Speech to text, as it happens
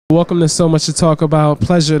Welcome to So Much to Talk About.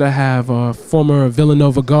 Pleasure to have a former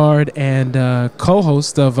Villanova guard and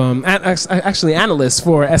co-host of, actually analyst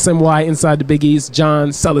for SMY Inside the Big East, John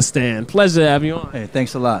Celestand. Pleasure to have you on. Hey,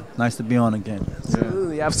 thanks a lot. Nice to be on again.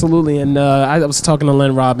 Absolutely, absolutely. And I was talking to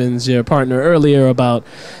Len Robbins, your partner, earlier about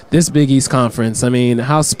this Big East conference. I mean,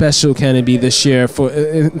 how special can it be this year for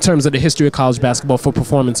in terms of the history of college basketball for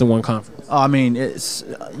performance in one conference? I mean, it's,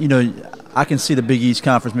 I can see the Big East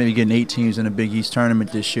Conference maybe getting 8 teams in the Big East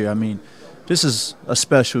tournament this year. I mean, this is a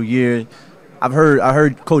special year. I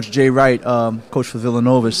heard Coach Jay Wright, coach for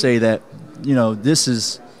Villanova, say that,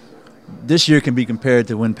 this year can be compared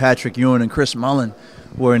to when Patrick Ewing and Chris Mullin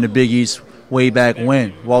were in the Big East way back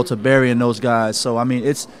when, Walter Berry and those guys. So, I mean,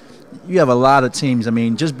 you have a lot of teams. I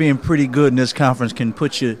mean, just being pretty good in this conference can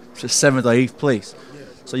put you to 7th or 8th place.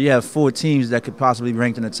 So you have 4 teams that could possibly be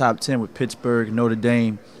ranked in the top 10 with Pittsburgh, Notre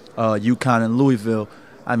Dame, UConn, and Louisville.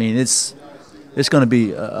 I mean, it's going to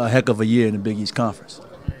be a heck of a year in the Big East Conference.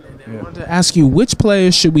 I wanted to ask you, which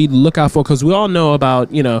players should we look out for? Because we all know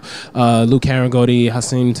about, Luke Harangody,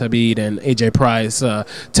 Hassim Thabit, and A.J. Price,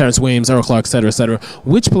 Terrence Williams, Earl Clark, et cetera, et cetera.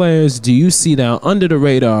 Which players do you see now under the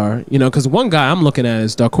radar? Because one guy I'm looking at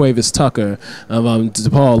is Darquavius Tucker of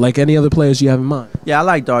DePaul. Like any other players you have in mind? Yeah, I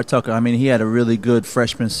like Dar Tucker. I mean, he had a really good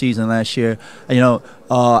freshman season last year.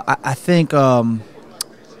 I think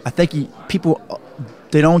people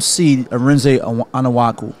they don't see Arinze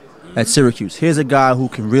Anawaku at Syracuse. Here's a guy who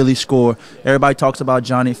can really score. Everybody talks about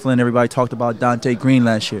Johnny Flynn. Everybody talked about Dante Green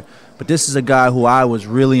last year. But this is a guy who I was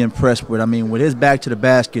really impressed with. I mean, with his back to the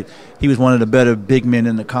basket, he was one of the better big men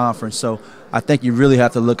in the conference. So I think you really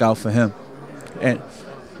have to look out for him. And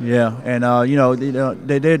yeah, and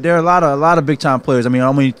there are a lot of big time players. I mean,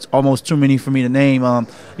 almost too many for me to name.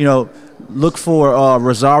 Look for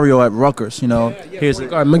Rosario at Rutgers. Here's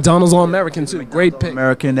McDonald's All-American too. Great pick.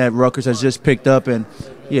 American that Rutgers has just picked up, and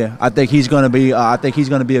yeah, I think he's going to be.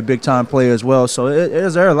 A big time player as well. So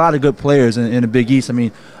there are a lot of good players in the Big East. I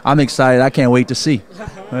mean, I'm excited. I can't wait to see.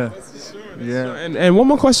 Yeah. And one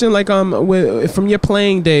more question, from your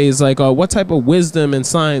playing days, what type of wisdom and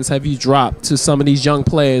science have you dropped to some of these young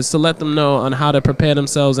players to let them know on how to prepare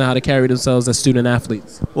themselves and how to carry themselves as student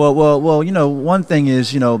athletes? Well, one thing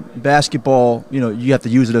is, basketball, you have to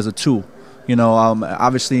use it as a tool.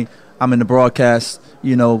 Obviously, I'm in the broadcast,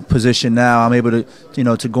 position now. I'm able to,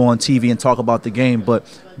 to go on TV and talk about the game, but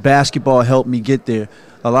basketball helped me get there.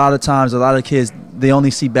 A lot of times, a lot of kids, they only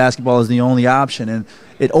see basketball as the only option, and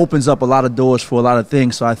it opens up a lot of doors for a lot of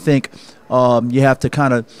things. So I think you have to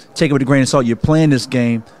kind of take it with a grain of salt. You're playing this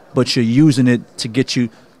game, but you're using it to get you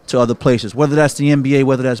to other places, whether that's the NBA,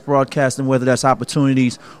 whether that's broadcasting, whether that's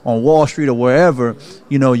opportunities on Wall Street or wherever.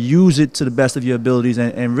 Use it to the best of your abilities,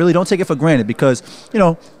 and really don't take it for granted, because,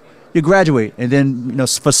 you graduate, and then,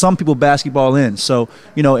 for some people, basketball ends. So,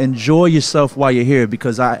 enjoy yourself while you're here,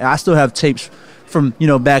 because I still have tapes from,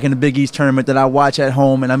 back in the Big East tournament that I watch at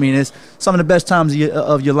home. And, I mean, it's some of the best times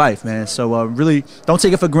of your life, man. So, really don't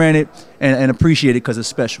take it for granted, and appreciate it, because it's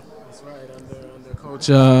special. That's right,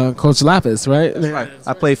 under Coach Lapis, right? That's right.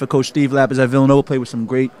 I played for Coach Steve Lapis at Villanova, played with some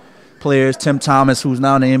great players. Tim Thomas, who's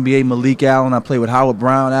now in the NBA, Malik Allen. I played with Howard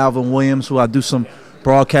Brown, Alvin Williams, who I do some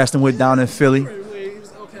broadcasting with down in Philly.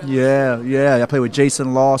 Yeah. I played with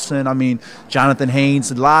Jason Lawson. I mean, Jonathan Haynes.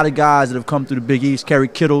 A lot of guys that have come through the Big East. Kerry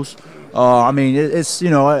Kittles. I mean,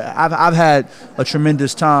 I've had a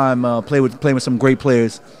tremendous time playing with some great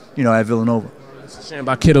players, at Villanova. It's a shame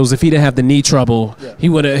about Kittles. If he didn't have the knee trouble,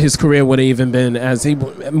 his career would have even been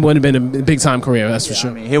would have been a big time career. That's for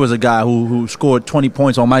sure. I mean, here was a guy who scored 20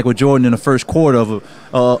 points on Michael Jordan in the first quarter of a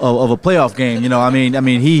playoff game.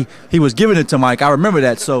 He was giving it to Mike. I remember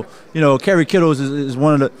that. So Kerry Kittles is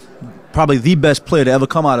one of probably the best player to ever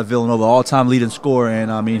come out of Villanova, all-time leading scorer,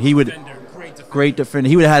 and I mean great defender.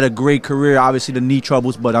 He would have had a great career. Obviously, the knee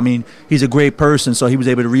troubles, but I mean, he's a great person, so he was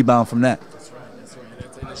able to rebound from that. That's right.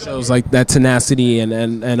 It shows like that tenacity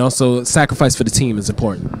and also sacrifice for the team is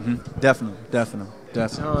important. Mm-hmm. Definitely.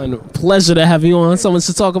 John, pleasure to have you on. So much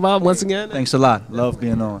to talk about once again. Thanks a lot. Love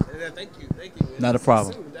being on. Thank you. Not a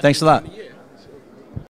problem. Thanks a lot.